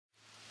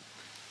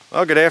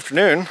Well, good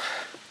afternoon.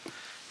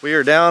 We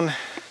are down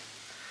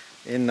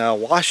in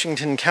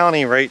Washington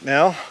County right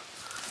now.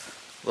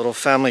 Little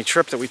family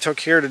trip that we took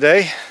here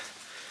today.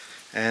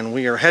 And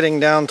we are heading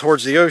down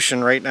towards the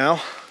ocean right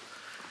now.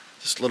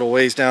 Just a little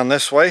ways down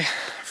this way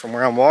from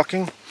where I'm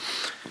walking.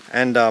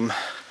 And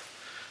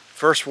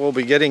first we'll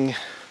be going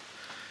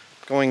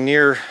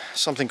near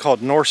something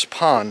called Norse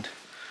Pond.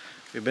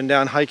 We've been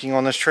down hiking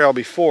on this trail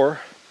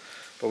before,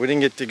 but we didn't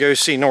get to go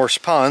see Norse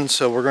Pond,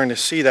 so we're going to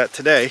see that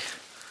today.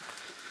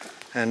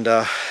 And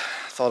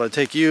thought I'd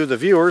take you, the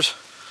viewers,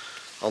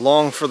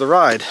 along for the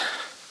ride.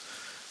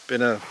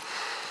 Been a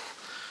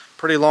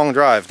pretty long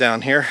drive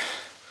down here,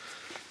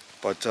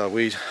 but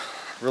we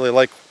really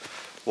like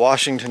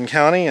Washington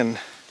County, and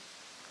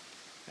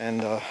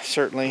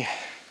certainly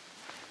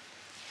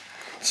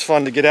it's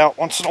fun to get out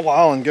once in a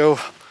while and go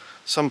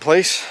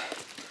someplace.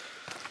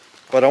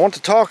 But I want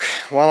to talk,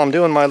 while I'm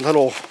doing my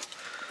little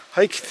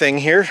hike thing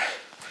here,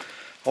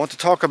 I want to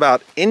talk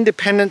about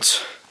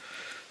independence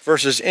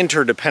versus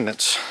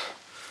interdependence.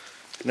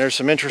 And there's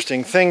some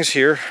interesting things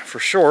here for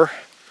sure.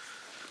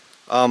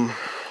 But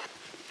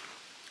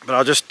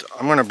I'm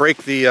going to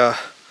break or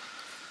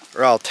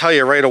I'll tell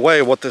you right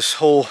away what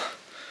the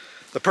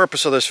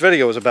purpose of this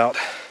video is about.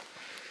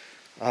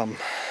 I'll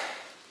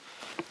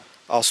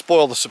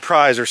spoil the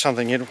surprise or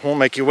something. It won't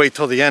make you wait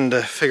till the end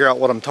to figure out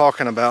what I'm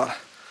talking about.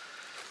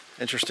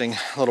 Interesting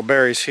little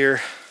berries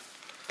here.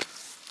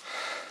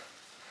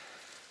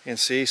 You can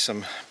see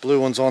some blue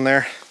ones on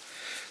there.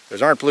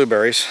 Those aren't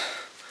blueberries.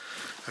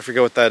 I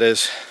forget what that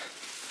is.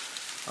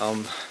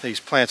 These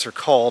plants are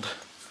called.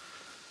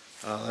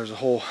 There's a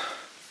whole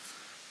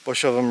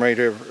bush of them right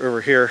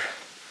over here.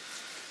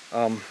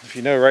 If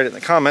you know, write it in the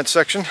comments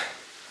section.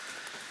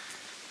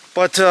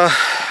 But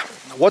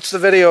what's the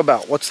video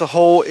about? What's the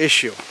whole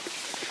issue?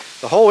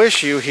 The whole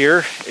issue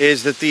here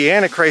is that the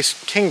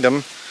Antichrist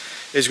kingdom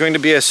is going to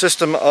be a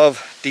system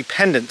of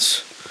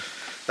dependence.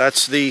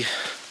 That's the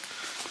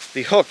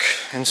hook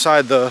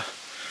inside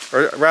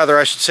or rather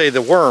I should say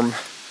the worm.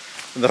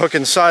 The hook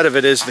inside of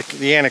it is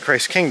the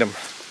Antichrist kingdom.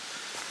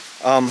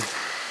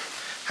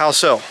 How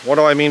so? What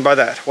do I mean by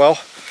that? Well,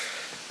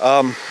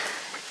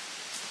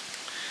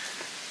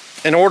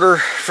 in order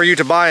for you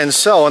to buy and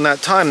sell in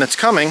that time that's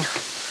coming,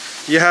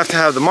 you have to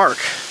have the mark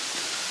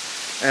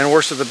and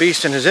worst of the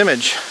beast in his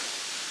image.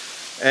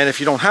 And if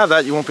you don't have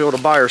that, you won't be able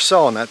to buy or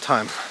sell in that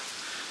time.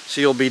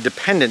 So you'll be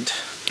dependent.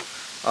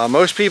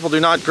 Most people do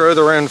not grow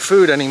their own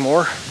food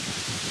anymore.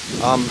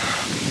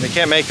 They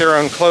can't make their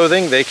own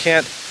clothing. They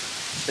can't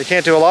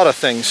do a lot of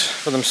things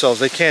for themselves.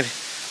 They can't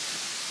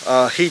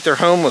heat their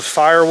home with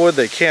firewood.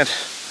 They can't,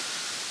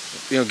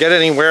 get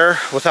anywhere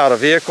without a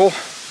vehicle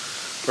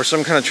or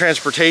some kind of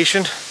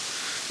transportation.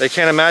 They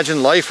can't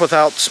imagine life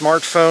without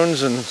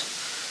smartphones and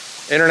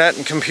internet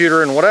and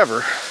computer and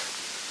whatever.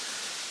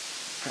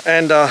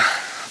 And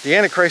the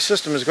Antichrist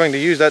system is going to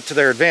use that to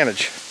their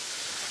advantage.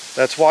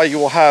 That's why you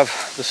will have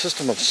the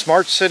system of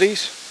smart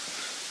cities,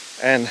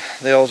 and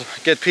they'll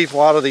get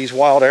people out of these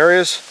wild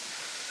areas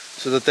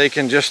so that they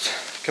can just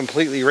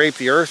completely rape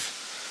the earth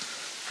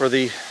for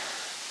the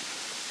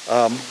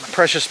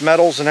precious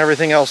metals and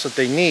everything else that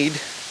they need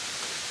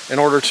in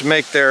order to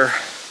make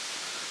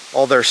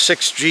all their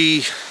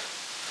 6G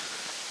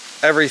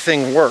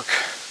everything work.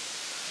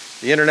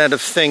 The Internet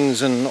of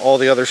Things and all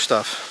the other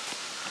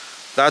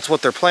stuff. That's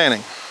what they're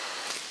planning.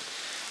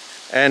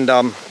 And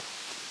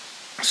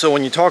so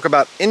when you talk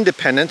about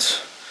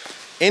independence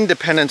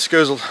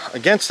goes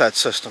against that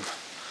system.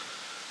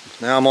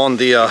 Now I'm on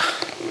the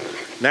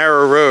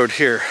narrow road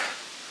here.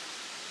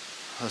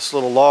 This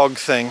little log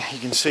thing you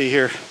can see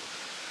here,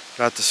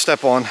 got to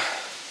step on.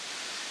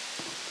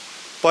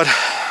 But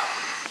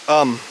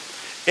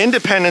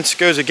independence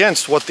goes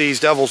against what these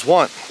devils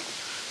want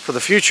for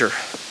the future.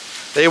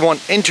 They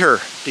want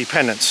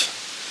interdependence.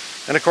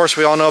 And of course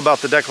we all know about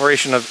the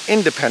Declaration of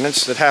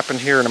Independence that happened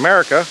here in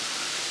America,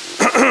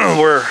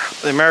 where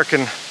the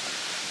American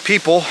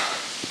people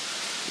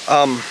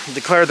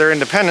declared their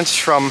independence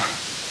from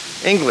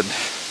England.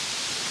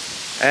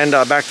 And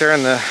back there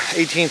in the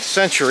 18th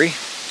century.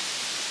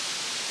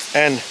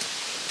 And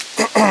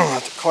I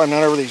have to climb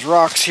down over these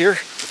rocks here.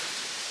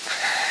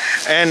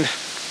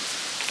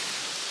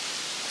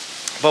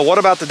 But what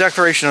about the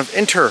Declaration of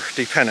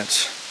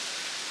Interdependence?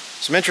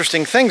 Some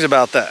interesting things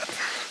about that.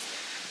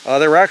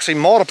 There were actually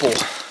multiple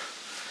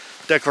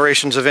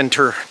declarations of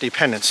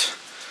interdependence,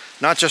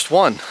 not just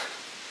one.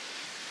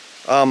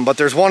 But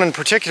there's one in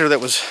particular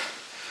that was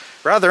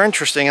rather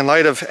interesting in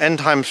light of end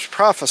times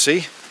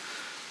prophecy.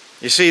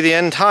 You see, the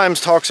end times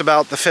talks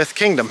about the fifth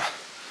kingdom,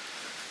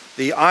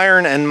 the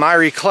iron and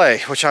miry clay,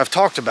 which I've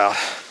talked about.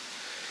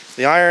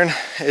 The iron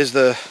is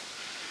the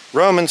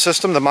Roman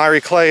system, the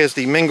miry clay is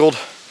the mingled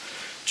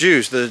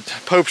Jews, the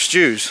Pope's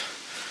Jews.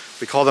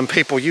 We call them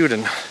Papal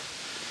Juden.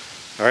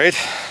 All right?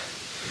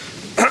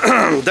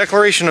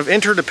 Declaration of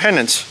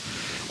Interdependence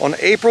on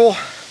April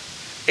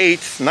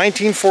 8th,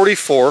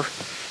 1944.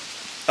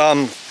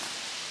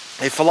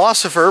 A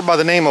philosopher by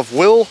the name of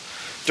Will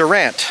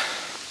Durant,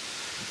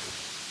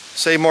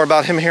 say more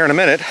about him here in a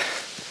minute,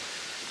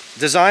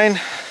 designed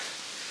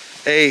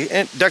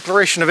a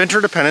Declaration of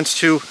Interdependence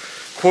to,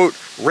 quote,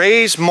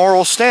 raise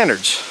moral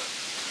standards,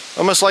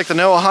 almost like the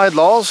Noahide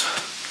laws.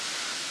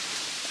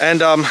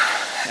 And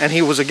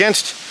he was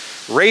against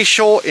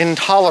racial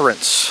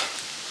intolerance.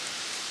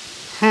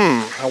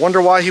 I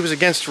wonder why he was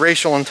against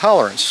racial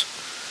intolerance.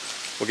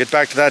 We'll get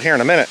back to that here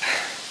in a minute.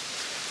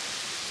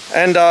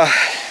 And a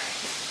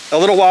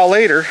little while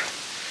later,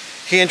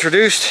 he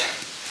introduced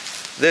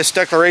this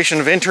Declaration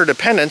of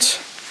Interdependence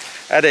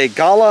at a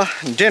gala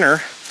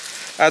dinner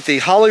at the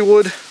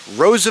Hollywood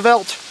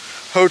Roosevelt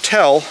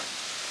Hotel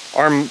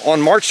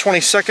on March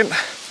 22nd,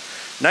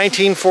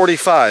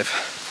 1945.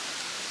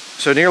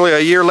 So nearly a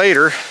year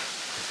later,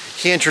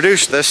 he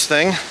introduced this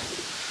thing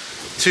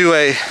to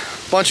a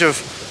bunch of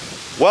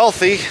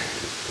wealthy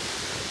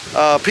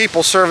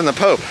people serving the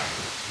Pope.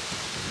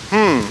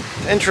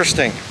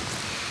 Interesting.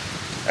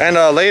 And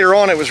later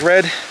on it was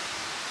read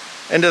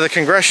into the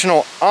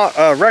congressional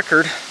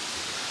record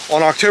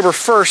on October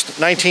 1st,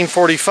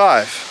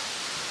 1945.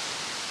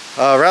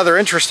 Rather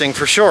interesting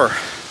for sure.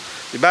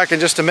 Be back in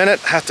just a minute.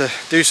 Have to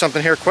do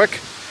something here quick,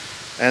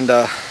 and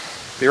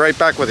be right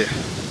back with you.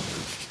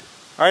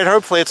 Alright,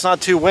 hopefully it's not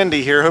too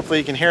windy here. Hopefully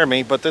you can hear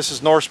me, but this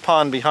is Norse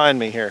Pond behind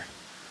me here.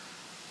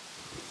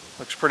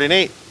 Looks pretty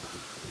neat.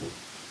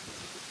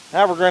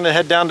 Now we're going to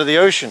head down to the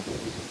ocean.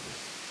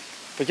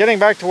 But getting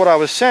back to what I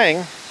was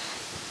saying,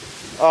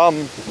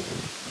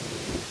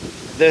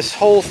 this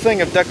whole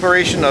thing of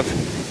Declaration of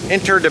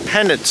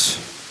Interdependence,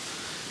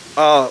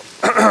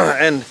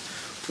 and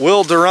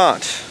Will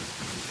Durant,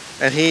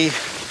 and he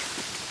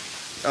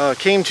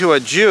came to a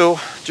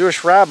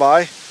Jewish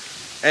rabbi,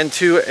 and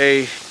to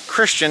a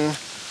Christian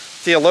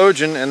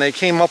theologian, and they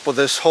came up with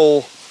this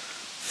whole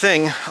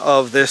thing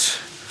of this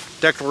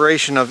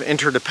Declaration of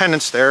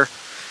Interdependence there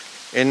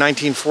in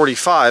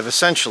 1945,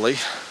 essentially,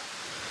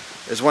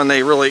 is when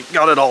they really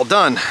got it all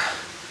done.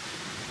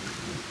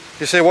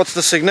 You say, what's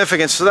the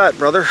significance to that,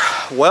 brother?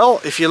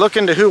 Well, if you look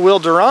into who Will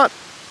Durant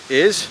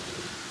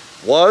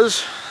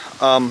was,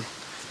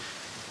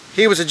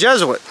 he was a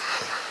Jesuit,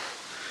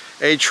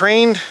 a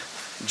trained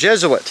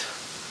Jesuit.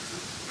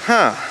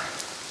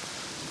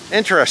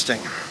 Interesting.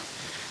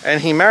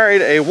 And he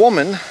married a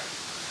woman,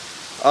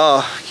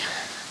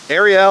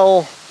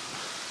 Ariel,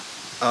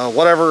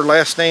 whatever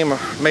last name,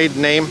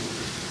 maiden name,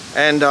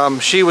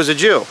 and she was a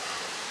Jew.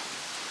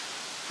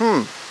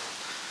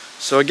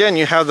 So again,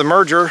 you have the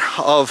merger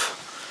of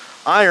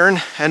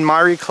iron and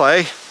miry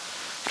clay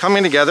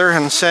coming together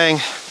and saying,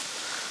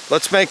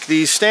 let's make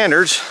these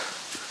standards,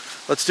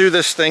 let's do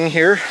this thing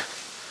here,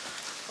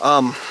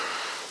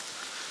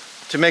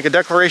 to make a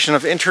Declaration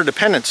of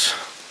Interdependence,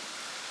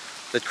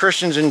 that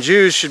Christians and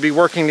Jews should be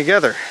working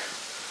together.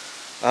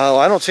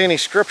 I don't see any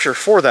scripture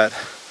for that.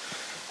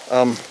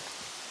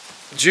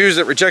 Jews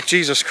that reject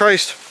Jesus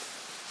Christ,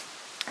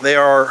 they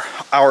are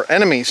our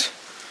enemies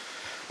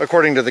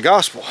according to the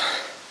gospel.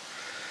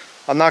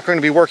 I'm not going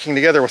to be working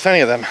together with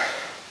any of them.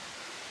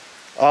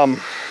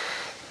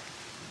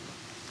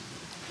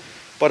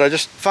 But I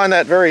just find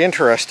that very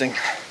interesting,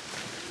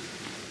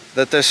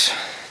 that this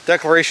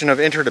Declaration of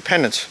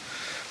Interdependence,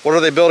 what are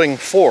they building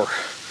for?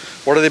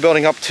 What are they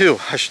building up to,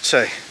 I should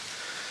say?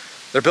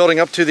 They're building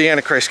up to the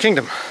Antichrist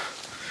kingdom.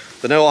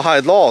 The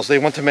Noahide laws, they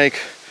want to make,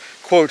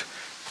 quote,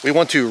 we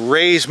want to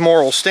raise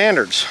moral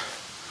standards.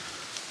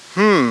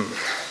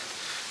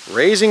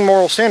 Raising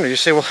moral standards. You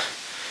say, well,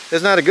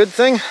 isn't that a good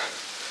thing?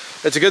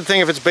 It's a good thing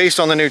if it's based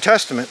on the New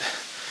Testament.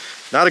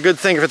 Not a good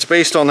thing if it's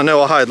based on the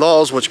Noahide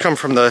laws, which come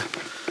from the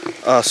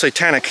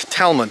satanic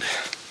Talmud.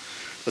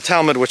 The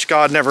Talmud which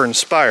God never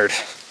inspired.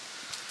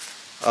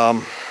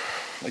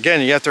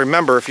 Again, you have to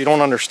remember, if you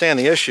don't understand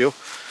the issue,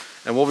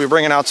 and we'll be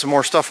bringing out some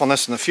more stuff on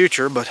this in the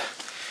future, but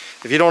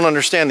if you don't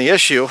understand the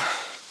issue,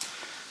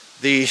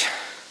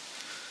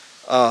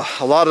 a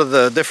lot of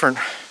the different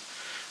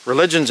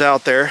religions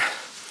out there,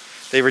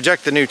 they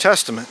reject the New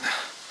Testament.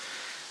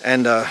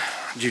 And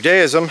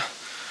Judaism,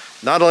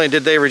 not only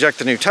did they reject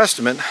the New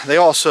Testament, they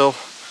also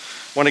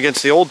went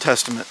against the Old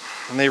Testament,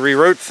 and they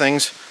rewrote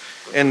things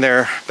in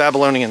their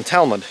Babylonian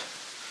Talmud.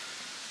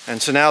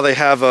 And so now they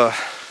have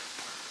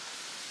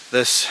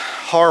this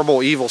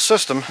horrible evil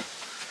system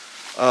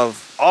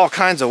of all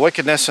kinds of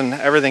wickedness and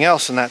everything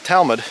else in that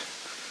Talmud.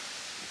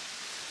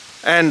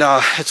 And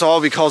it's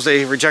all because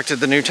they rejected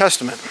the New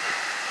Testament.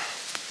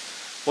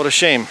 What a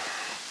shame.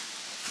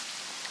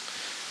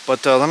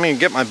 But let me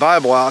get my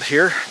Bible out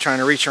here, trying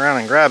to reach around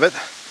and grab it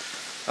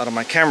out of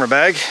my camera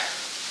bag.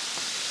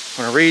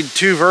 I'm going to read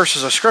 2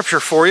 verses of scripture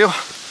for you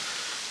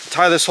to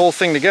tie this whole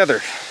thing together.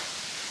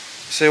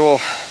 You say, well,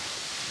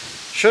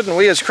 shouldn't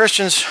we as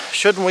Christians,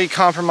 shouldn't we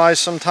compromise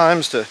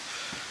sometimes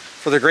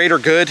for the greater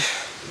good?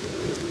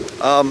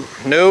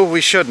 No,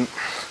 we shouldn't.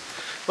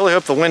 Really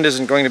hope the wind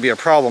isn't going to be a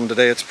problem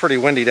today. It's pretty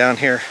windy down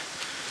here.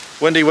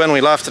 Windy when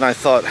we left, and I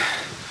thought,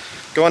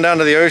 going down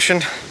to the ocean,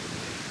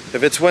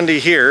 if it's windy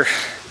here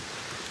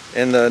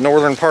in the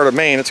northern part of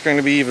Maine, it's going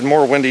to be even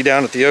more windy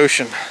down at the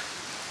ocean.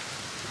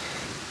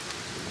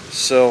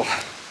 So,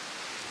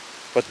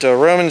 but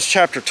Romans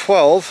chapter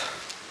 12,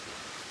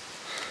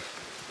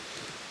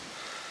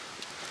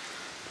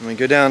 Let me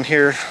go down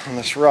here on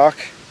this rock.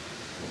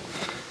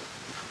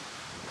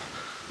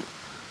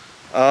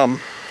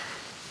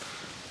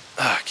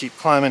 Keep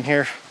climbing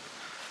here.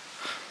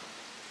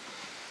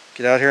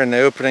 Get out here in the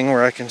opening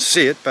where I can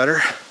see it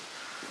better.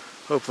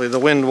 Hopefully the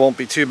wind won't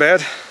be too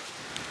bad.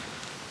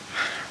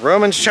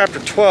 Romans chapter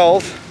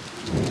 12.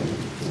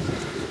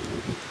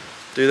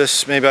 Do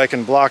this, maybe I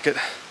can block it.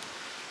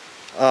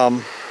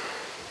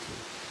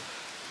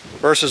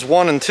 Verses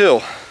 1 and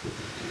 2.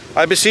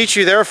 I beseech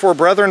you therefore,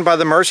 brethren, by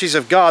the mercies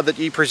of God, that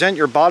ye present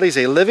your bodies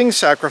a living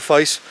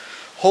sacrifice,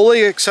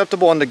 wholly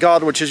acceptable unto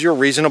God, which is your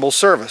reasonable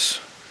service.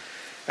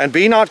 And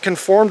be not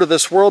conformed to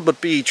this world, but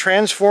be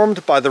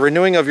transformed by the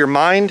renewing of your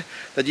mind,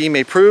 that ye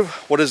may prove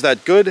what is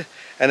that good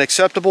and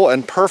acceptable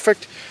and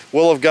perfect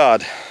will of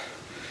God.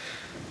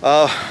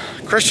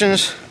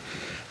 Christians,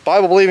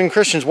 Bible-believing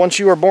Christians, once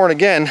you are born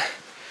again,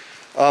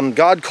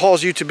 God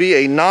calls you to be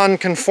a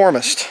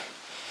non-conformist.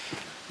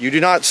 You do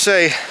not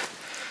say,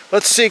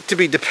 let's seek to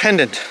be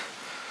dependent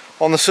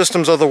on the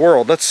systems of the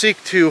world. Let's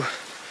seek to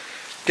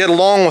get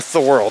along with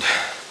the world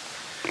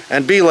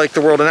and be like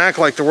the world and act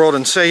like the world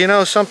and say, you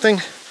know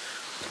something?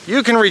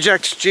 You can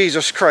reject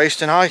Jesus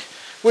Christ and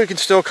we can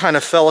still kind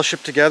of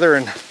fellowship together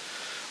and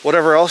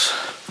whatever else.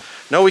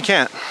 No, we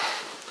can't.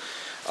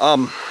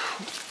 I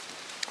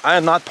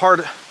am not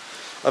part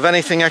of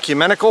anything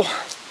ecumenical.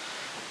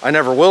 I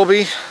never will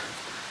be.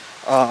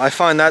 I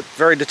find that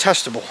very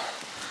detestable.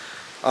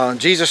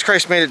 Jesus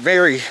Christ made it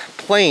very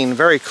plain,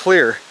 very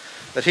clear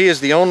that he is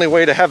the only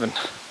way to heaven.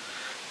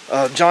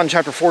 John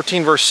chapter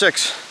 14 verse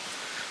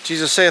 6,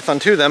 Jesus saith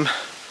unto them,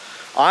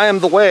 I am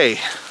the way,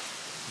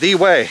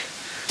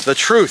 the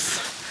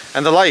truth,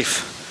 and the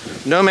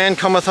life. No man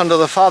cometh unto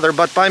the Father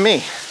but by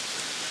me.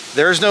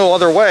 There is no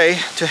other way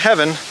to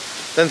heaven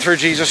than through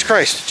Jesus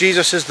Christ.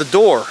 Jesus is the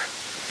door.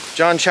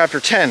 John chapter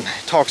 10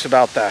 talks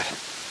about that.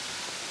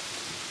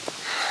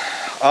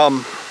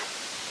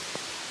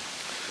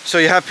 So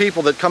you have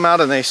people that come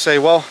out and they say,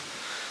 well,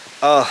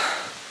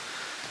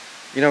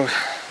 you know,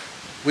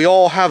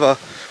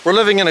 we're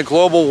living in a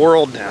global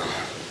world now.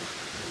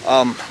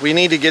 We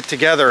need to get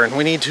together and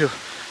we need to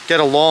get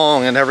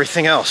along and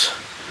everything else.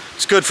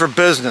 It's good for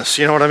business,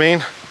 you know what I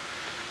mean?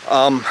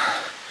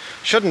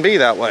 Shouldn't be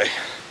that way.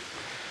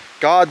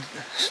 God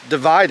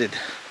divided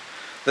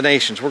the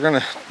nations. We're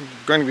going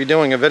to be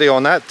doing a video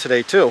on that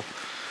today too,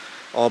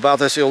 all about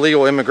this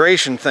illegal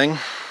immigration thing,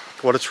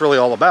 what it's really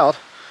all about.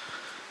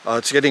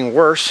 It's getting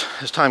worse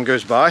as time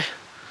goes by.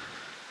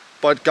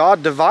 But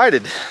God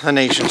divided the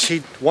nations.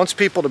 He wants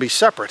people to be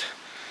separate.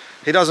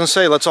 He doesn't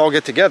say, let's all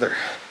get together.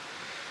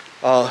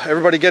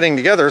 Everybody getting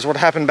together is what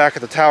happened back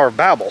at the Tower of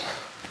Babel.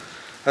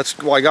 That's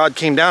why God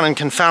came down and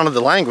confounded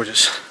the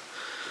languages.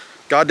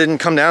 God didn't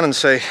come down and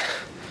say,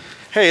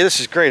 hey, this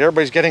is great,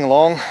 everybody's getting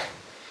along,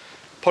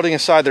 putting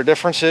aside their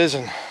differences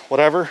and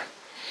whatever.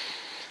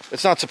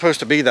 It's not supposed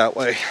to be that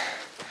way.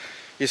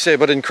 You say,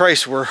 but in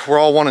Christ, we're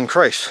all one in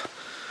Christ.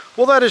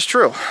 Well, that is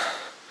true.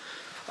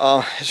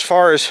 As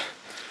far as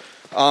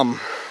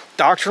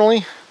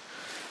doctrinally,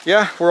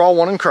 yeah, we're all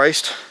one in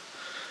Christ.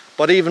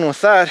 But even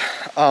with that,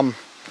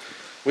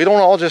 we don't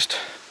all just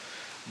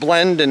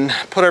blend and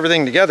put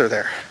everything together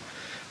there.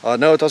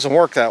 No, it doesn't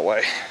work that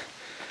way.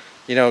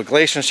 You know,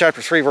 Galatians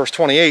chapter 3, verse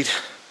 28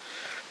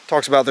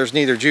 talks about there's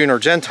neither Jew nor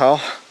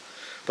Gentile,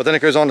 but then it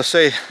goes on to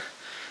say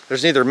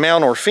there's neither male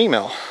nor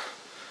female.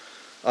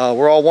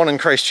 We're all one in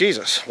Christ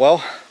Jesus.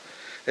 Well,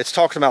 it's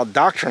talking about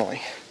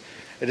doctrinally.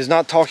 It is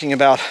not talking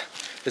about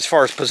as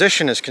far as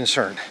position is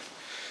concerned.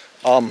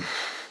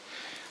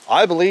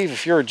 I believe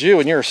if you're a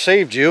Jew and you're a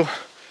saved Jew,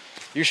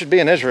 you should be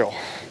in Israel.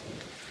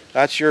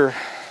 That's the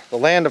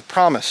land of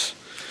promise.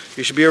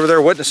 You should be over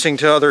there witnessing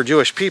to other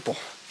Jewish people,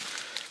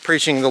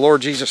 preaching the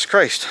Lord Jesus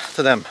Christ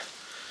to them.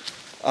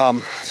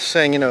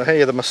 Saying, you know,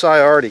 hey, the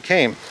Messiah already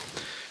came.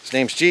 His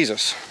name's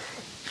Jesus.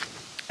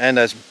 And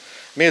as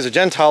me as a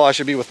Gentile, I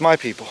should be with my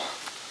people,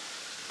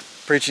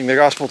 preaching the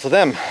gospel to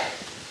them.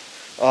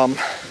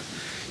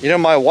 You know,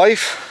 my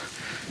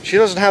wife, she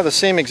doesn't have the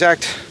same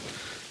exact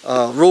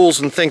rules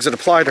and things that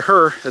apply to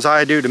her as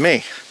I do to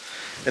me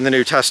in the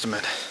New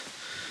Testament.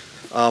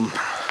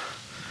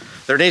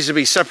 There needs to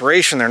be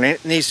separation, there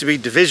needs to be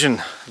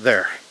division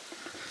there.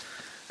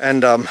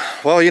 And,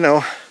 well, you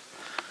know,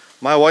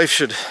 my wife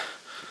should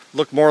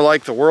look more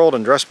like the world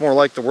and dress more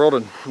like the world,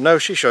 and no,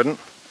 she shouldn't.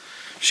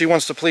 She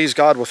wants to please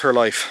God with her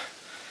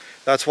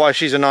life. That's why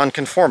she's a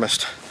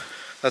nonconformist.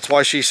 That's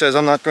why she says,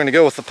 I'm not going to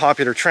go with the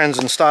popular trends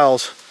and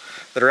styles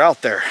that are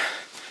out there.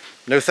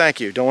 No thank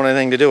you, don't want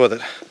anything to do with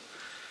it.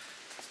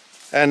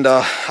 And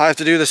I have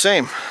to do the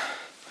same.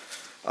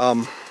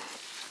 You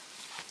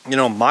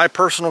know, my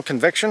personal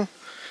conviction,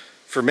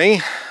 for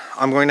me,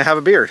 I'm going to have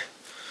a beard.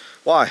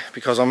 Why?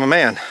 Because I'm a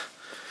man.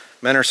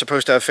 Men are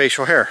supposed to have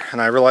facial hair.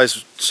 And I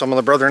realize some of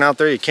the brethren out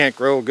there, you can't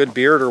grow a good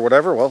beard or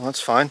whatever. Well,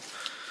 that's fine.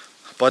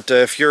 But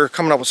if you're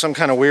coming up with some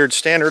kind of weird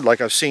standard, like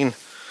I've seen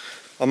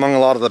among a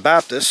lot of the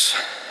Baptists,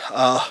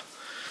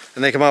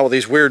 and they come out with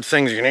these weird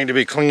things, you need to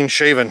be clean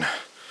shaven,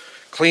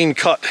 clean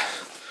cut,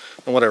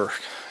 and whatever.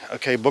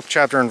 Okay, book,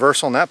 chapter, and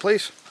verse on that,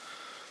 please.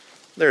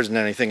 there isn't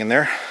anything in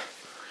there.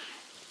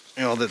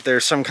 You know, that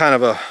there's some kind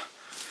of a,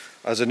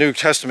 as a New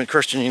Testament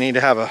Christian, you need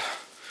to have a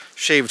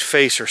shaved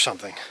face or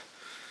something.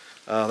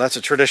 That's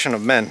a tradition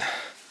of men.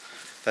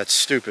 That's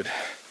stupid.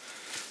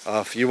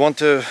 If you want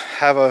to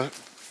have a,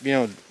 you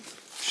know,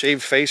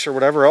 shaved face or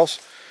whatever else,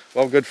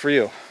 well, good for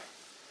you.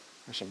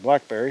 There's some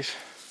blackberries.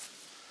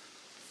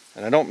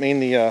 And I don't mean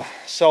the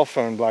cell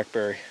phone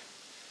blackberry.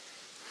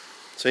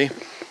 See?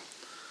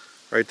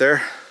 Right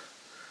there.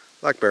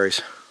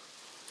 Blackberries.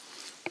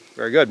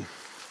 Very good.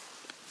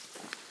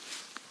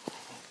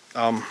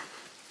 The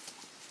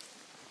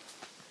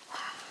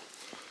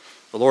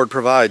Lord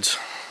provides.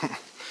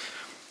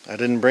 I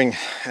didn't bring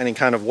any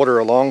kind of water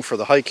along for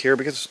the hike here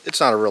because it's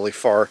not a really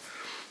far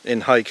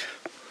in hike.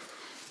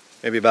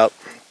 Maybe about,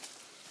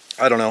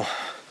 I don't know,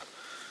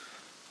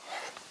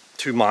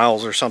 2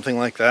 miles or something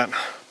like that.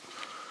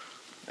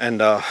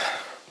 And I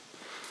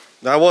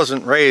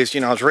wasn't raised,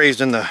 you know, I was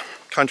raised in the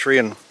country,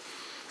 and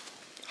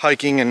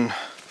hiking and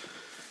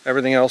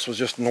everything else was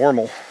just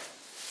normal.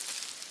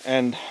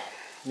 And,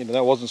 you know,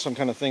 that wasn't some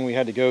kind of thing we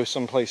had to go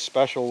someplace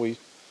special. We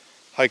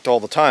hiked all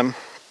the time.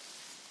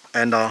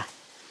 And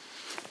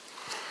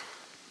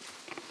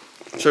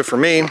so for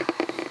me,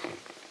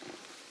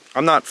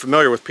 I'm not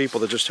familiar with people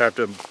that just have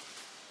to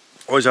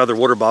always have their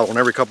water bottle, and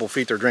every couple of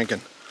feet they're drinking.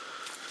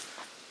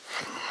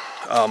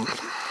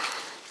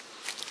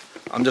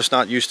 I'm just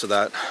not used to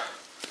that.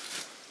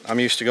 I'm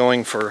used to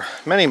going for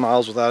many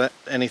miles without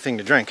anything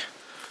to drink.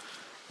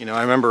 You know,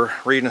 I remember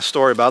reading a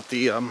story about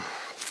the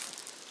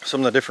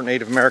some of the different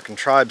Native American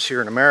tribes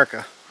here in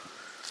America.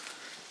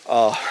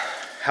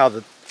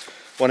 How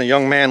when a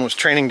young man was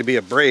training to be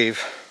a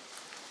brave,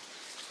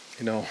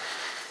 you know,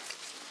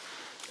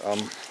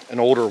 an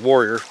older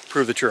warrior,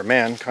 prove that you're a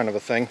man kind of a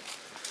thing,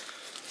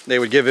 they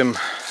would give him,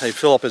 they'd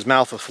fill up his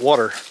mouth with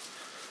water.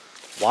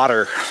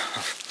 Water.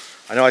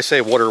 I know I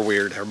say water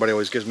weird. Everybody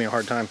always gives me a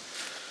hard time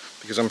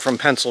because I'm from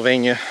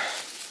Pennsylvania.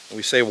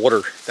 We say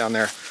water down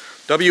there.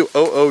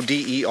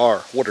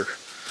 W-O-O-D-E-R, water.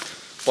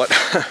 But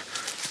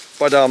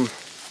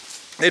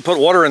they'd put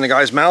water in the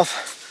guy's mouth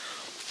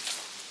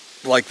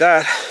like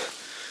that,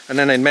 and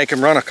then they'd make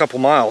him run a couple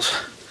miles.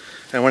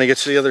 And when he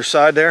gets to the other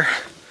side there,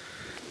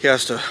 he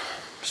has to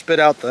spit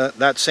out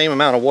that same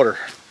amount of water.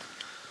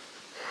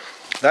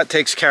 That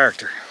takes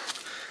character.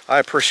 I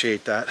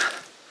appreciate that.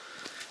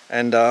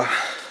 And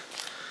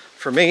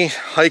for me,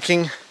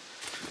 hiking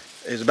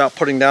is about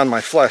putting down my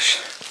flesh.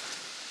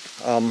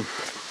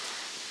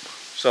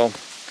 So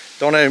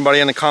don't anybody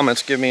in the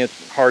comments give me a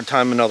hard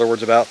time, in other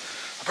words, about,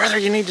 brother,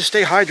 you need to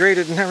stay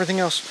hydrated and everything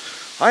else.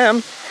 I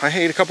am. I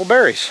ate a couple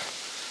berries.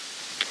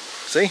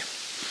 See?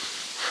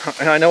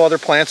 And I know other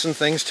plants and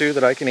things too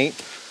that I can eat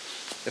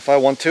if I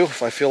want to,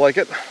 if I feel like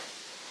it.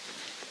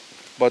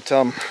 But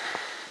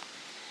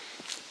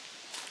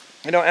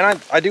you know,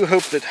 and I do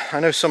hope that, I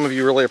know some of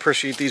you really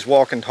appreciate these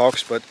walk and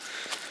talks, but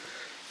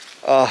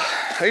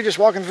are you just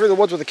walking through the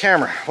woods with a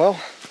camera? Well,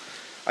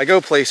 I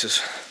go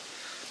places.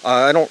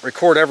 I don't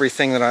record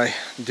everything that I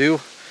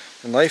do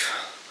in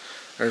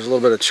life. There's a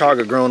little bit of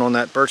chaga growing on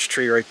that birch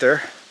tree right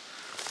there.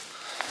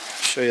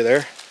 I'll show you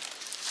there.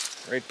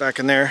 Right back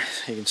in there,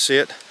 you can see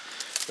it.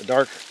 The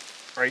dark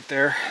right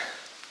there.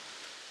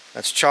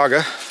 That's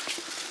chaga.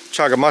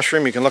 Chaga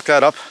mushroom, you can look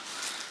that up.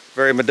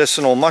 Very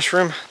medicinal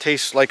mushroom.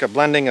 Tastes like a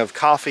blending of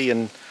coffee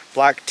and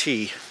black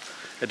tea.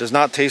 It does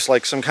not taste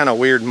like some kind of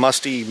weird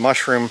musty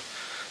mushroom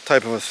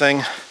type of a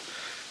thing.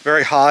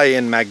 Very high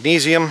in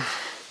magnesium.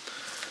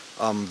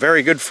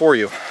 Very good for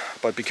you.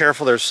 But be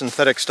careful, there's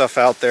synthetic stuff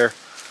out there.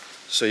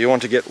 So you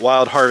want to get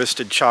wild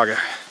harvested chaga.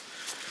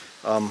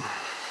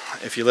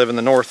 If you live in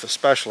the north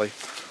especially.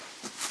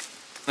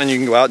 Then you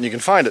can go out and you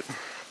can find it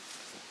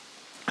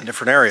in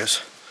different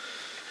areas.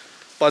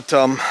 But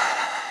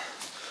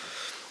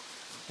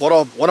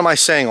what am I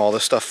saying all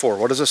this stuff for?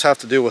 What does this have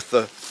to do with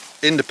the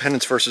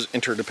independence versus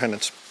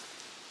interdependence?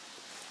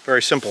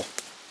 Very simple.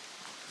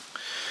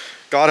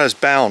 God has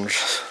bounds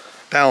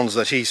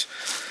that He's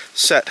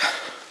set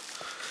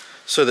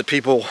so that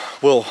people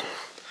will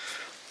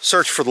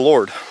search for the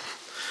Lord.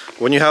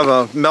 When you have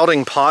a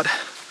melting pot,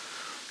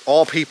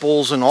 all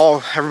peoples and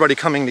everybody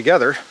coming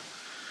together,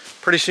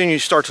 pretty soon you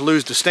start to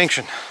lose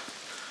distinction.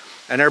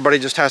 And everybody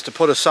just has to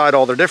put aside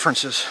all their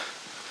differences.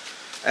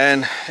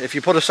 And if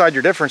you put aside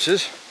your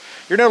differences,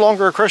 you're no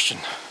longer a Christian.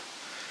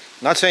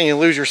 I'm not saying you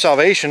lose your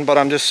salvation, but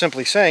I'm just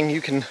simply saying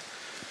you can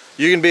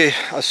be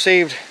a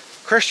saved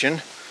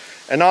Christian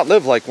and not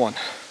live like one,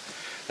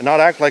 and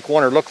not act like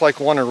one or look like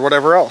one or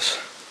whatever else.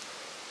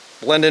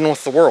 Blend in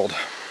with the world.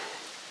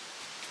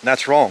 And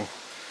that's wrong.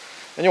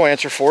 And you'll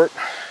answer for it.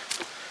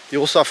 You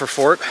will suffer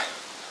for it.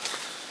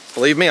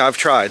 Believe me, I've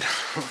tried.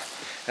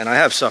 And I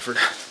have suffered.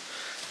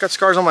 I've got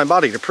scars on my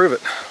body to prove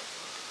it.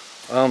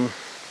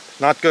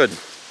 Not good.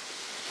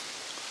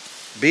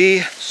 Be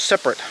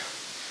separate.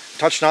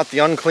 Touch not the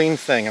unclean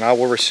thing, and I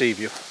will receive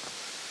you.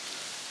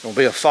 I will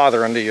be a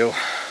father unto you.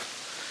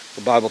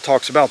 The Bible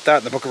talks about that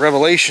in the book of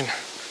Revelation.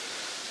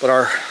 But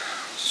our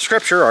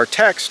scripture, our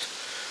text,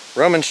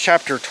 Romans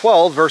chapter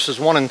 12, verses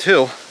 1 and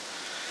 2,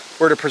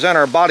 we're to present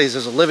our bodies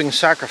as a living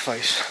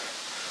sacrifice,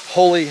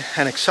 holy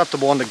and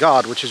acceptable unto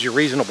God, which is your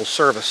reasonable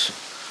service.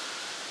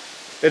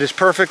 It is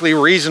perfectly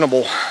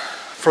reasonable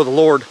for the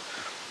Lord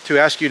to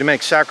ask you to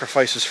make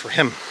sacrifices for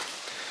Him.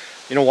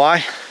 You know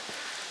why?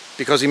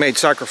 Because He made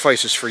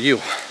sacrifices for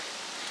you.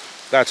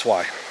 That's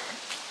why.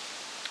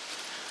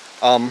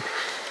 And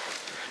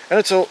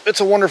it's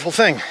a wonderful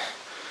thing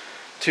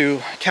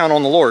to count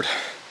on the Lord.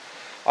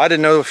 I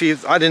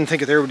didn't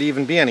think there would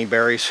even be any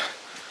berries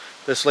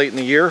this late in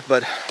the year,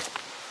 but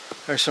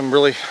there's some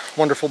really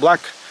wonderful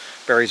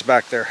blackberries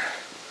back there,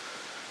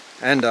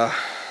 and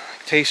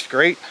taste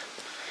great.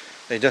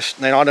 They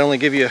not only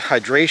give you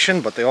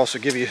hydration, but they also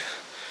give you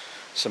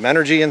some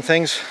energy and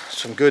things,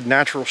 some good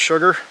natural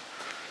sugar.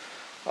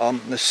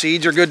 The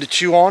seeds are good to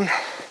chew on.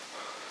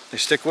 They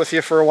stick with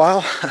you for a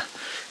while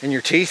in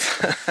your teeth.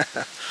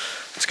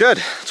 It's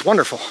good. It's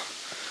wonderful.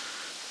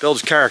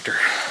 Builds character.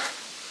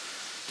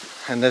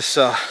 And this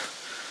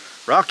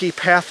rocky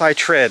path I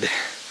tread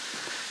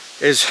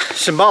is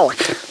symbolic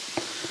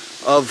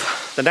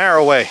of the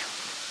narrow way.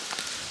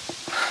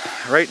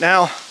 Right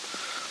now,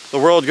 the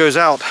world goes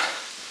out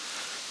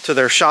to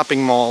their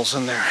shopping malls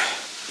and their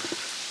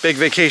big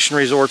vacation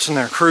resorts and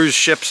their cruise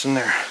ships and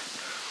their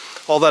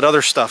all that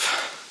other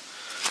stuff.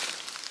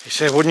 You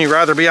say, wouldn't you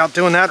rather be out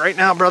doing that right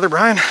now, Brother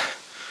Brian?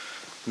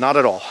 Not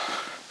at all.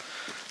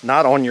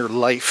 Not on your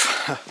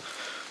life.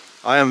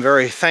 I am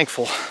very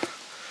thankful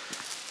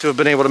to have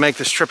been able to make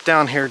this trip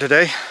down here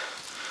today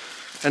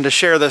and to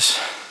share this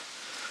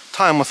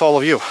time with all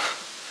of you.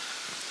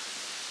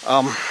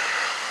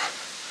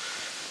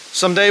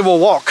 Someday we'll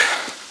walk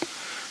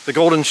the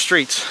golden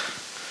streets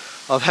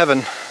of heaven.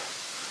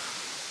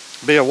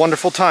 It'll be a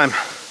wonderful time,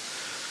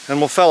 and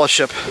we'll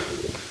fellowship.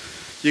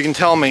 You can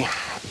tell me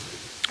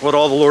what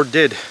all the Lord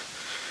did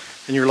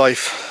in your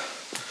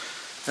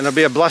life, and it'll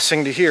be a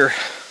blessing to hear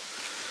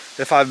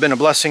if I've been a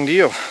blessing to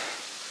you.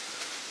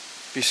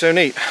 Be so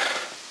neat.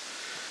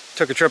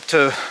 Took a trip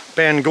to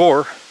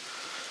Bangor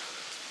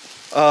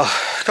a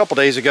couple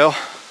days ago,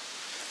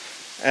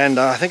 and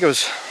I think it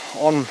was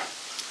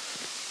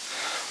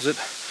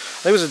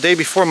the day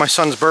before my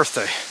son's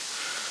birthday,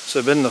 so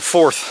it'd been the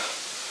 4th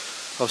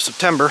of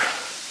September.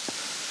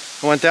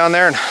 I went down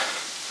there and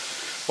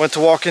went to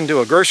walk into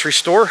a grocery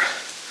store,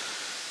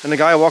 and the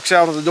guy walks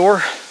out of the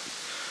door,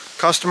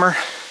 customer,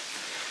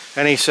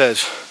 and he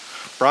says,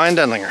 Brian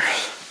Denlinger.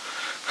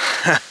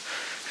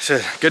 He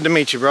said, good to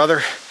meet you,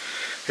 brother.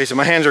 He said,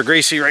 my hands are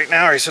greasy right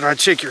now. He said, I'd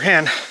shake your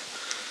hand.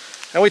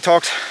 And we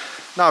talked,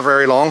 not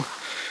very long.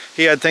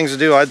 He had things to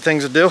do, I had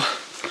things to do.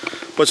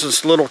 But it's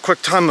this little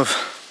quick time of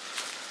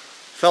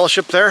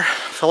fellowship there,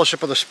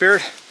 fellowship of the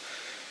Spirit.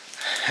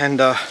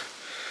 And I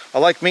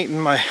like meeting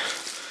my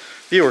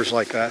viewers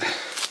like that.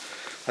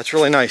 That's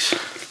really nice.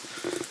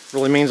 It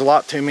really means a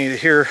lot to me to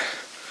hear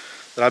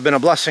that I've been a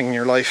blessing in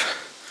your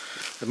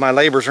life, that my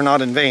labors are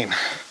not in vain.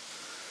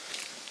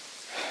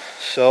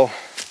 So,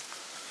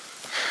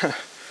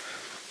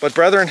 but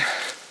brethren,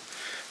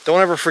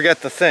 don't ever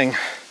forget the thing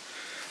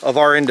of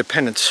our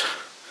independence.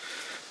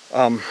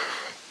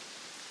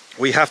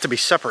 We have to be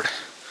separate.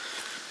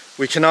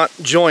 We cannot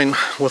join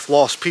with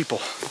lost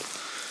people.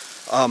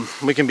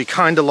 We can be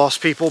kind to lost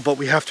people, but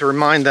we have to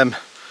remind them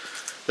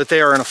that they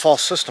are in a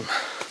false system.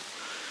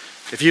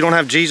 If you don't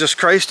have Jesus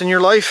Christ in your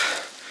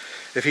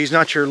life, if He's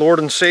not your Lord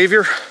and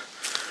Savior,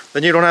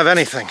 then you don't have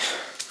anything.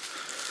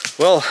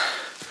 Well,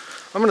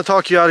 I'm going to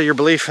talk you out of your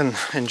belief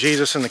in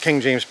Jesus and the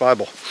King James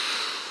Bible.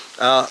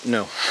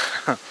 No.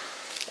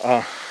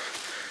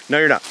 No,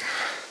 you're not.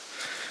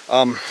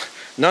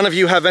 None of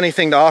you have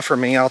anything to offer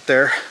me out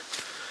there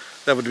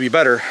that would be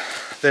better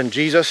than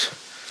Jesus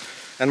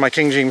and my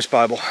King James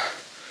Bible.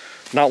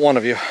 Not one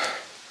of you.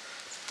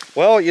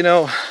 Well, you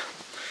know,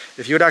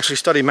 if you would actually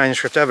study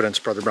manuscript evidence,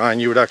 Brother Brian,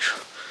 you would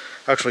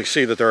actually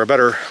see that there are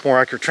better, more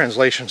accurate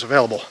translations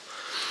available.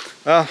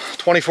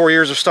 24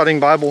 years of studying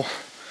Bible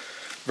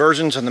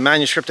versions and the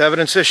manuscript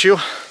evidence issue.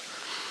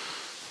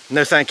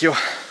 No, thank you.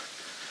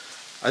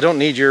 I don't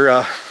need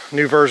your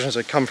new versions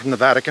that come from the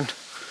Vatican.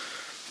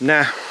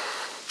 Nah.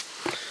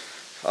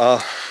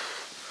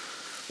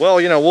 Well,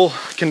 you know, we'll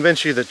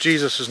convince you that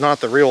Jesus is not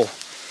the real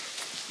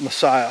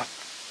Messiah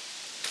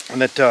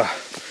and that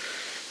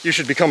you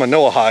should become a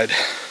Noahide.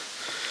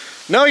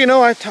 No, you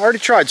know, I already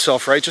tried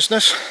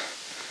self-righteousness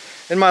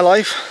in my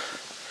life.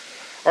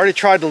 I already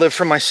tried to live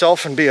for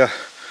myself and be a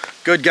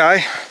good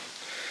guy.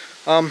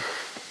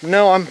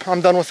 No,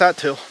 I'm done with that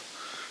too.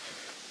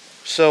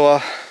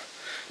 So,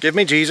 give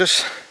me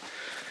Jesus,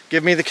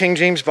 give me the King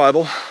James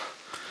Bible,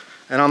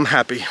 and I'm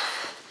happy,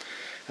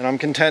 and I'm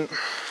content,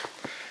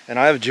 and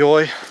I have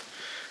joy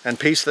and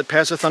peace that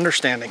passeth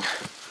understanding.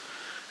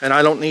 And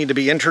I don't need to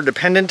be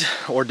interdependent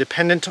or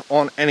dependent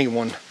on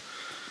anyone.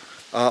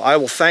 I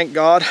will thank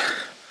God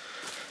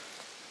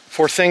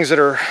for things that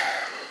are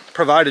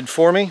provided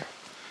for me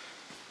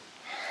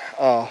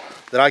that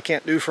I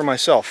can't do for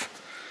myself.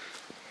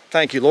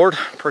 Thank you, Lord.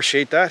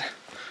 Appreciate that.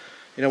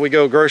 You know, we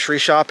go grocery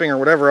shopping or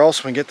whatever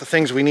else, we get the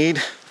things we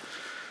need,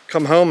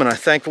 come home, and I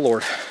thank the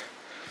Lord.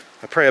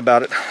 I pray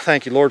about it.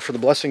 Thank you, Lord, for the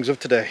blessings of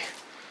today.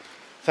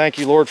 Thank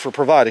you, Lord, for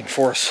providing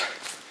for us.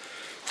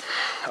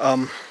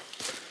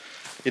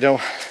 You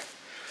know,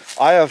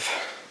 I have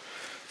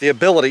the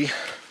ability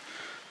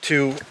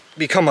to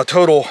become a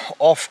total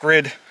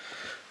off-grid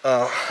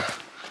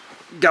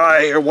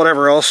guy or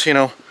whatever else, you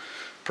know,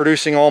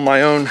 producing all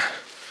my own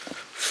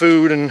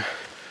food and,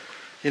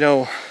 you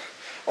know,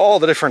 all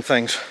the different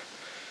things.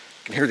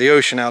 You can hear the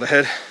ocean out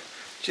ahead.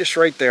 Just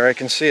right there, I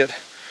can see it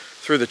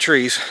through the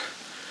trees.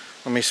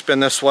 Let me spin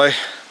this way.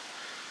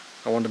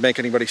 I don't want to make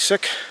anybody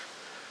sick.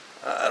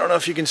 I don't know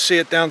if you can see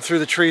it down through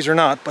the trees or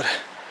not, but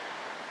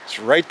it's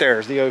right there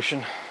is the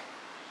ocean.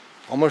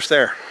 Almost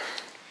there.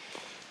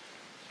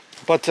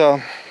 But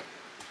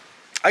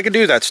I could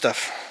do that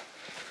stuff.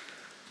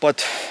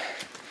 But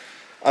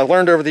I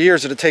learned over the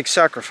years that it takes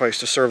sacrifice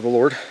to serve the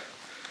Lord.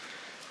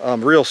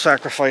 Real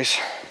sacrifice.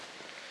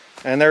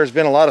 And there's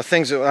been a lot of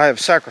things that I have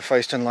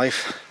sacrificed in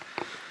life.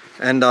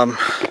 And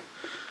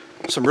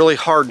some really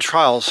hard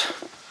trials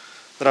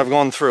that I've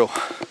gone through.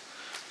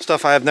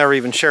 Stuff I have never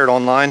even shared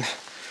online.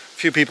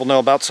 Few people know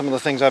about some of the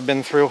things I've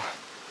been through.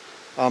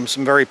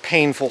 Some very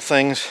painful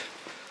things.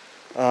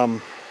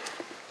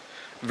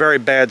 Very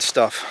bad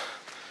stuff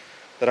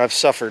that I've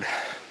suffered.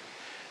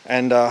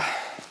 And I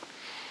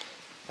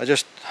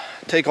just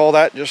take all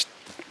that, just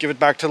give it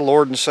back to the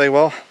Lord and say,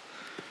 well,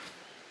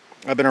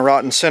 I've been a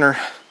rotten sinner,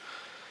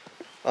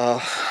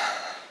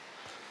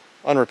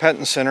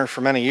 unrepentant sinner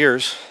for many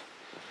years,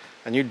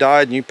 and you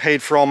died and you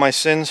paid for all my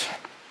sins,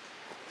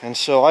 and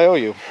so I owe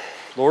you,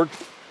 Lord.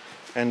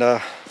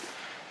 And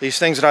these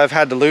things that I've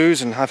had to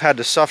lose and I've had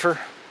to suffer,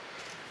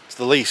 it's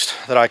the least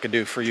that I could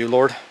do for you,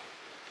 Lord.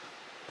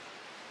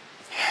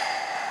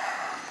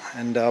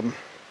 And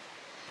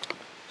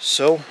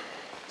so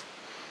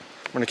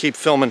I'm going to keep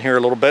filming here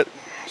a little bit,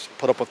 just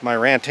put up with my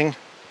ranting.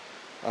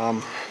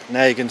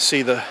 Now you can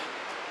see the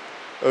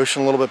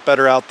ocean a little bit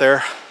better out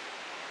there.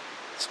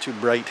 It's too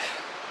bright.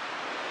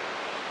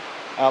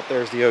 Out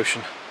there's the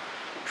ocean.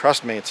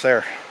 Trust me, it's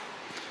there.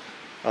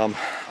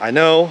 I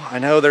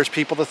know there's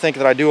people that think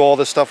that I do all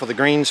this stuff with a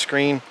green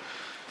screen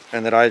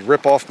and that I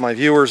rip off my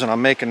viewers and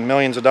I'm making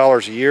millions of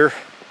dollars a year.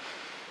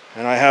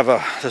 And I have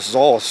this is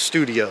all a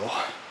studio.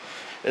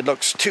 It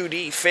looks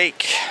 2D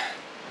fake.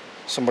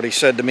 Somebody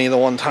said to me the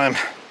one time,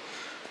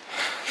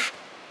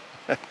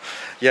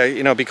 yeah,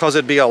 you know, because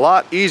it'd be a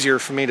lot easier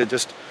for me to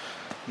just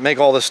make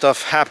all this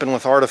stuff happen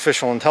with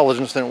artificial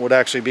intelligence than it would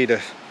actually be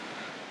to,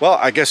 well,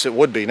 I guess it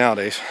would be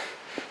nowadays.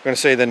 I'm going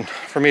to say then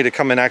for me to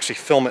come and actually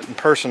film it in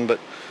person, but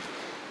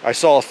I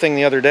saw a thing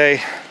the other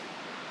day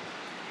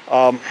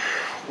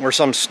where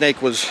some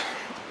snake was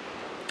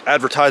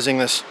advertising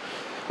this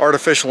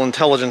artificial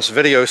intelligence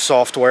video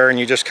software, and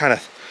you just kind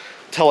of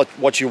tell it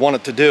what you want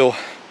it to do,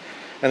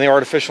 and the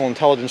artificial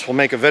intelligence will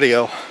make a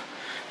video.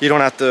 You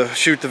don't have to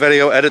shoot the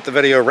video, edit the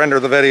video, render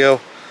the video,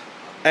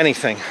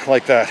 anything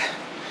like that.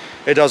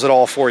 It does it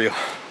all for you.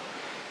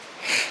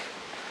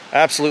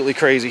 Absolutely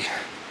crazy.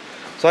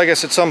 So I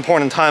guess at some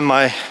point in time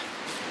my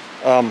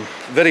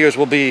videos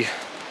will be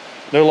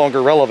no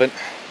longer relevant,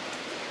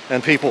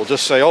 and people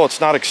just say, oh,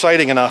 it's not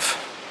exciting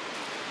enough.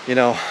 You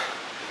know,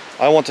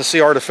 I want to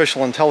see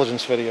artificial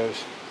intelligence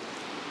videos.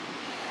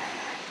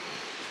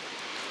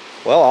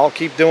 Well, I'll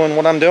keep doing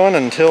what I'm doing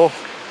until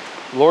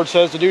the Lord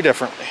says to do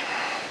differently.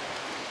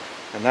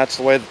 And that's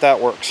the way that that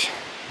works.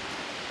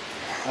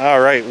 All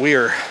right, we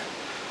are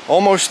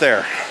almost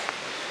there.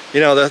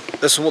 You know,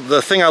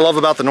 the thing I love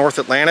about the North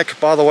Atlantic,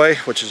 by the way,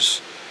 which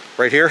is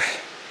right here,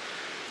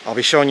 I'll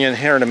be showing you in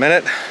here in a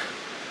minute,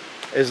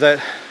 is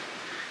that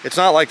it's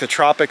not like the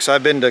tropics.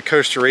 I've been to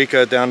Costa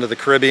Rica, down to the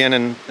Caribbean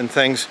and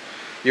things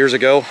years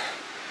ago,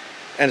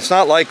 and it's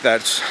not like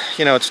that. It's,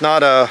 you know, it's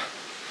not a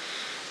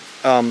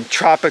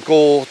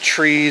tropical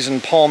trees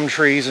and palm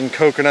trees and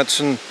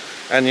coconuts and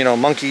you know,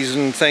 monkeys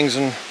and things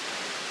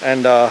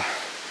and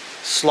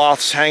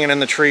sloths hanging in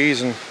the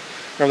trees. And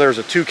remember, there was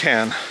a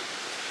toucan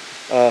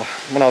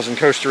when I was in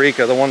Costa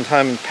Rica the one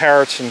time, and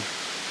parrots and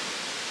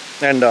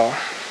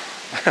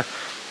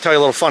tell you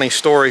a little funny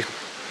story.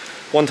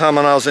 One time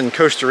when I was in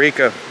Costa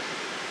Rica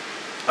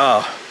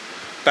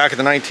back in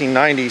the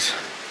 1990s,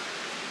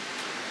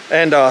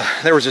 and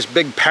there was this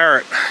big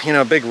parrot, you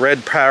know, big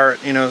red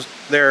parrot, you know,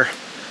 there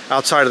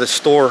outside of the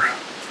store,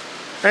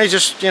 and he's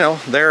just, you know,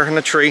 there in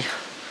the tree.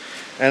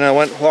 And I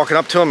went walking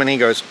up to him, and he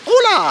goes,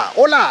 hola,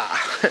 hola.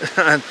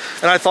 And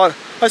I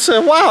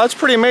said, wow, that's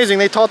pretty amazing.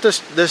 They taught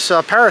this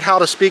parrot how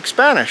to speak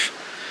Spanish.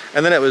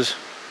 And then it was,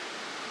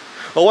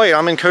 oh wait,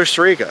 I'm in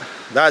Costa Rica.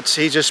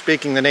 He's just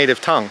speaking the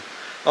native tongue.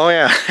 Oh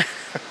yeah.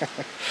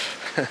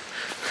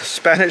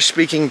 Spanish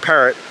speaking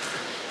parrot.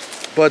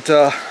 But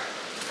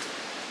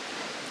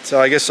so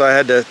I guess I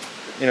had to,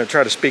 you know,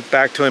 try to speak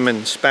back to him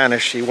in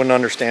Spanish. He wouldn't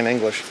understand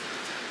English.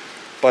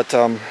 But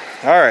all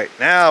right,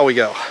 now we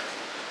go.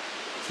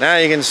 Now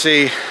you can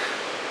see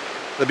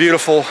the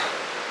beautiful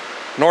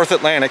North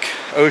Atlantic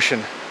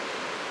Ocean.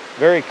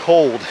 Very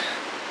cold.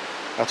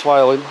 That's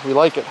why we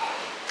like it.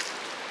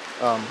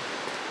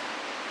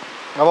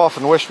 I've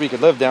often wished we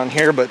could live down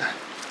here, but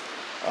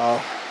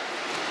it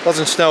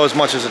doesn't snow as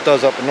much as it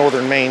does up in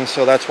northern Maine,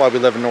 so that's why we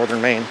live in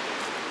northern Maine.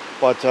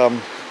 but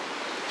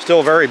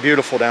still very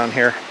beautiful down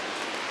here.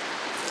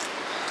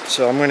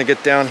 So I'm going to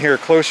get down here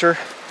closer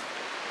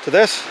to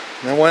this,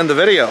 and then we'll end the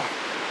video.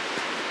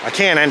 I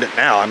can't end it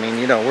now. I mean,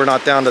 you know, we're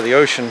not down to the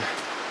ocean,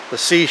 the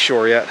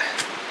seashore yet.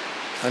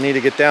 I need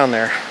to get down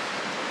there.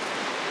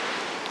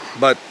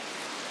 But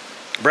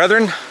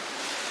brethren,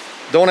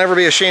 don't ever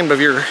be ashamed of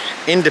your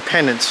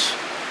independence,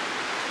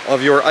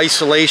 of your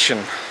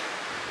isolation,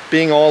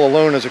 being all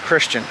alone as a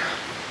Christian.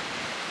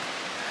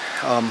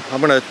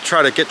 I'm going to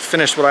try to get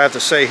finished what I have to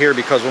say here,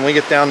 because when we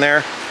get down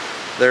there,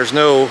 there's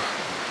no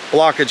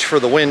blockage for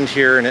the wind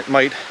here, and it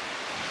might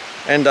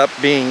end up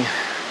being,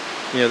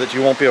 you know, that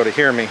you won't be able to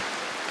hear me.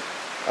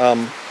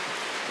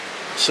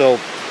 So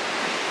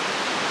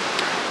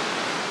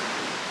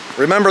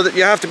remember that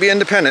you have to be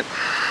independent.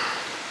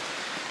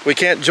 We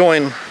can't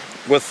join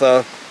with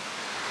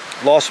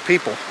lost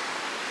people.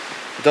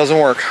 It doesn't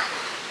work.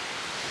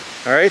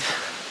 All right?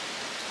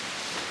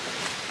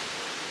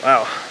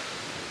 Wow.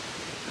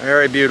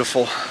 Very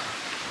beautiful.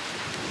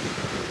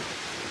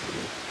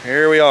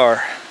 Here we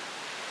are,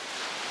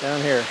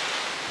 down here.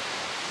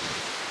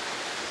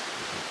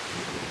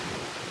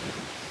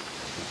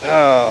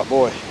 Oh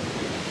boy.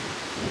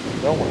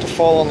 Don't want to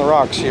fall on the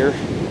rocks here.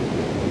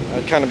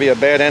 That'd kind of be a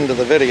bad end of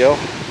the video.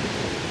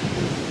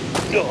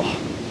 Ugh.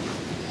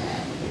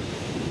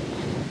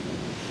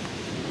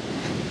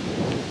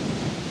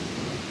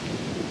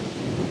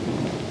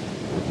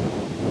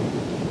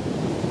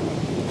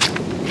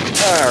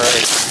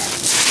 Alright.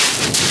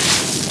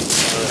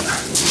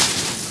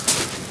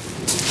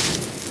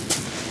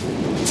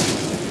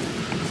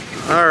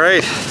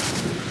 Alright.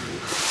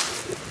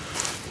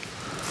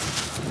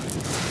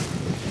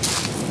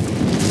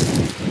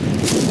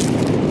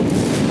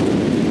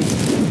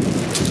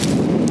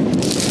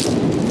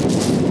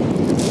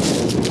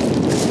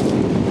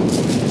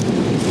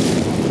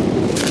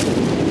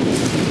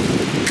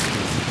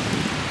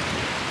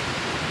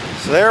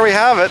 So there we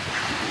have it.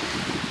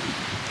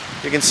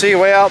 You can see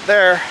way out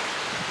there,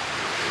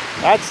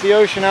 that's the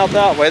ocean out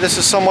that way. This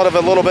is somewhat of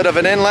a little bit of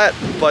an inlet,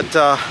 but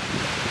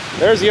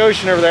there's the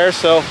ocean over there.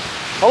 So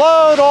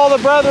hello to all the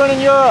brethren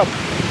in Europe.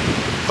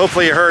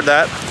 Hopefully you heard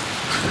that.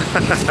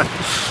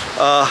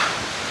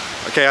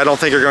 Okay, I don't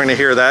think you're going to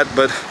hear that,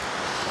 but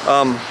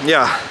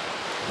yeah.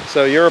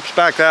 So Europe's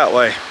back that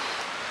way.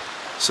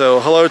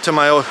 So hello to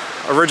my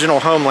original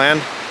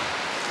homeland.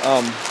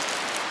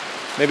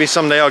 Maybe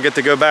someday I'll get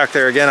to go back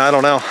there again, I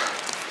don't know.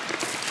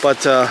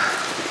 But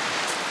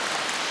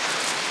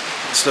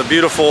it's a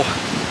beautiful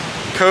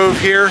cove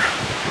here.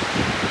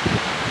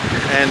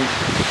 And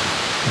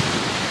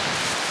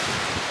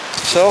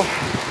so,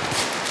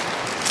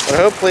 but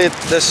hopefully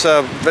this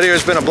video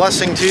has been a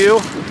blessing to you.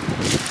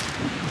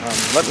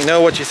 Let me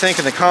know what you think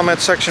in the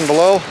comments section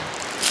below.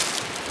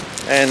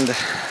 And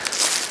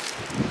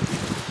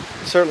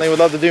certainly would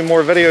love to do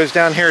more videos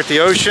down here at the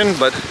ocean,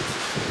 but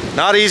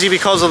not easy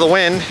because of the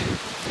wind.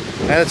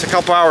 And it's a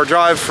couple-hour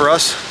drive for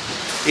us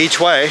each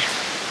way.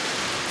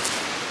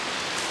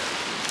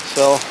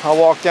 So I'll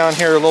walk down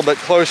here a little bit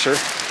closer.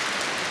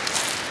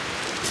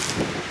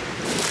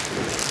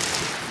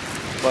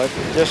 But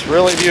just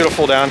really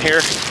beautiful down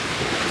here.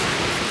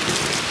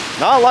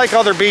 Not like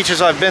other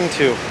beaches I've been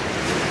to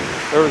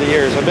over the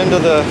years. I've been to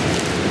the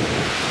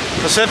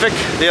Pacific,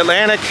 the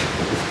Atlantic,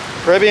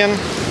 Caribbean.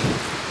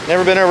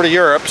 Never been over to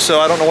Europe, so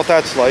I don't know what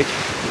that's like.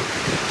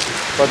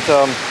 But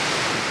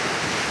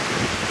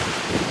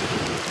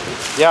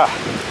yeah,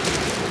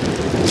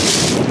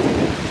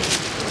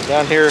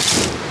 down here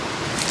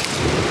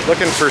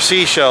looking for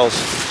seashells.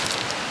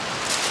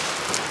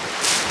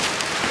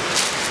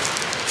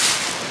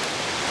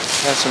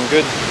 Got some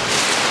good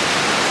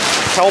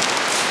kelp.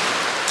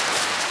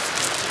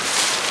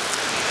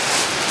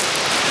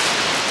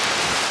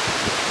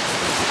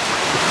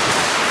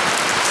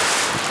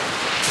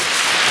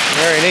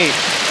 Very neat.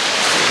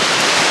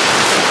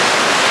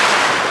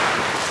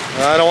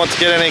 I don't want to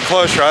get any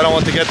closer. I don't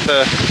want to get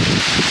the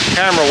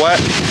camera wet.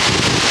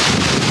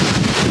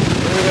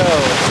 Here we go.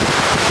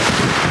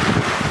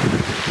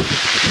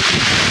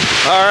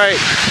 All right.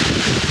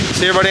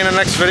 See everybody in the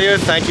next video.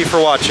 Thank you for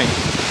watching.